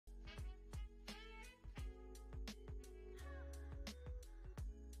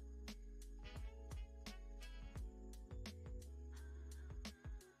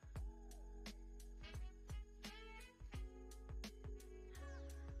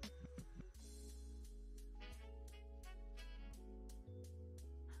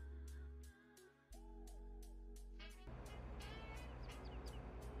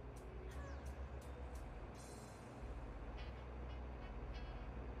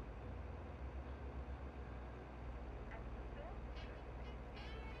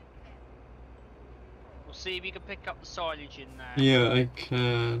see if you can pick up the silage in there. Yeah, I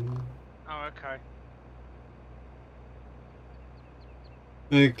can. Oh, okay.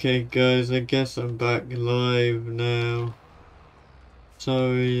 Okay, guys, I guess I'm back live now.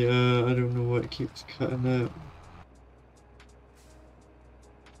 Sorry, I don't know what keeps cutting out.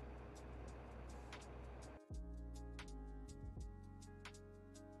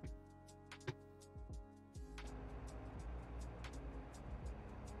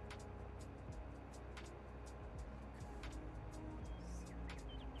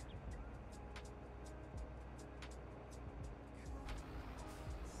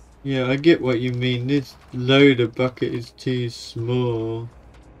 Yeah, I get what you mean. This loader bucket is too small.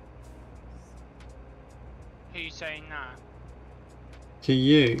 Who's saying that? To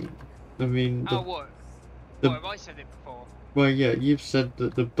you. I mean, Oh, what? What, have I said it before? well, yeah, you've said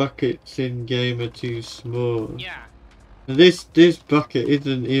that the buckets in game are too small. Yeah. And this bucket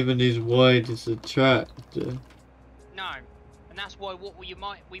isn't even as wide as the tractor. No. And that's why what we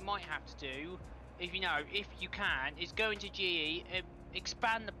might have to do, if you can, is go into GE,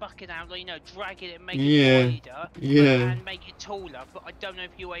 expand the bucket out, drag it and make it wider, and make it taller. But I don't know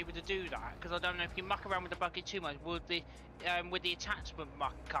if you're able to do that, because I don't know if you muck around with the bucket too much, with the attachment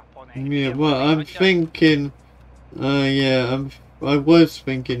muck up on it. Yeah, well, I'm thinking, I was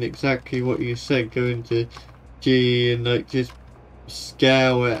thinking exactly what you said, going to GE and like just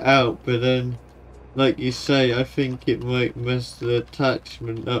scale it out, but then, like you say, I think it might mess the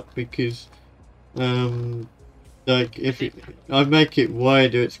attachment up because, like if I make it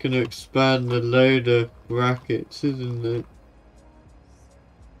wider, it's going to expand the loader brackets, isn't it?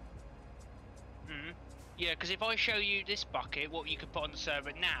 Yeah, because if I show you this bucket, what you could put on the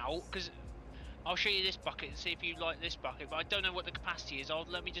server now, because I'll show you this bucket and see if you like this bucket, but I don't know what the capacity is.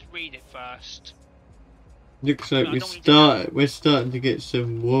 Let me just read it first. Looks like we're starting to get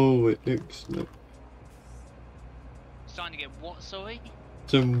some wool, it looks like. Starting to get what, sorry?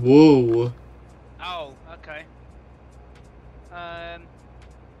 Some wool. Oh, okay.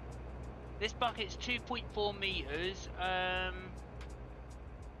 This bucket's 2.4 meters.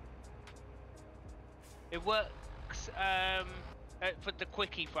 It works for the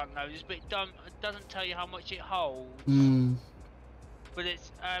quickie front loaders, but it doesn't tell you how much it holds. But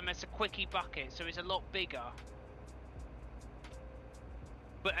it's a quickie bucket, so it's a lot bigger.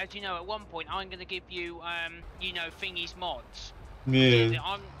 But as you know, at one point I'm going to give you thingy's mods.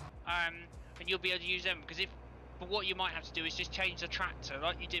 Yeah. And you'll be able to use them, because but what you might have to do is just change the tractor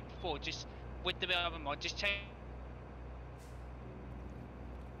like you did before, just with the other mod, just change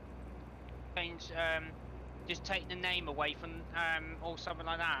just take the name away from or something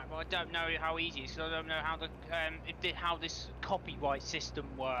like that. But I don't know how easy it is, because I don't know how this copyright system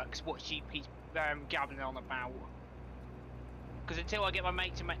works, what she's gabbling on about. Because until I get my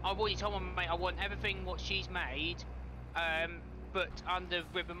mate to make, I've already told my mate I want everything what she's made, but under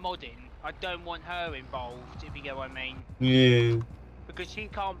ribbon modding. I don't want her involved, if you get what I mean. Yeah. Because she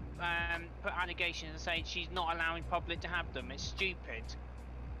can't put allegations and say she's not allowing public to have them. It's stupid.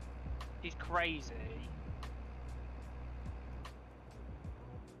 She's crazy.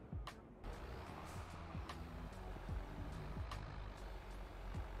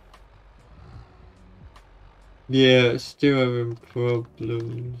 Yeah, still having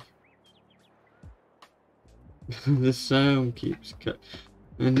problems. The sound keeps cut.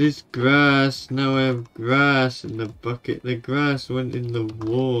 And this grass, now I have grass in the bucket. The grass went in the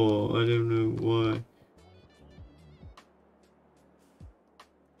wall. I don't know why.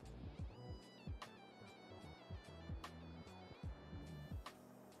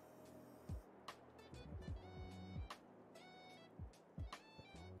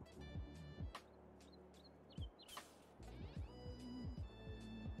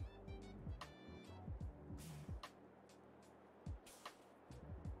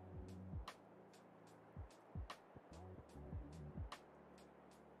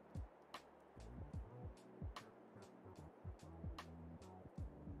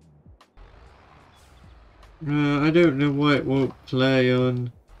 I don't know why it won't play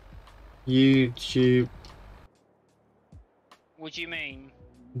on YouTube. What do you mean?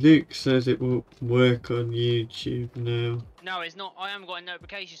 Luke says it won't work on YouTube now. No, it's not. I haven't got a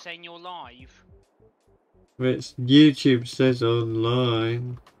notification saying you're live. But it's YouTube says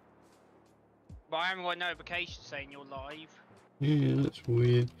online. But I haven't got a notification saying you're live. Yeah, that's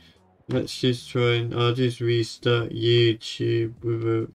weird. Let's just try and I'll just restart YouTube with a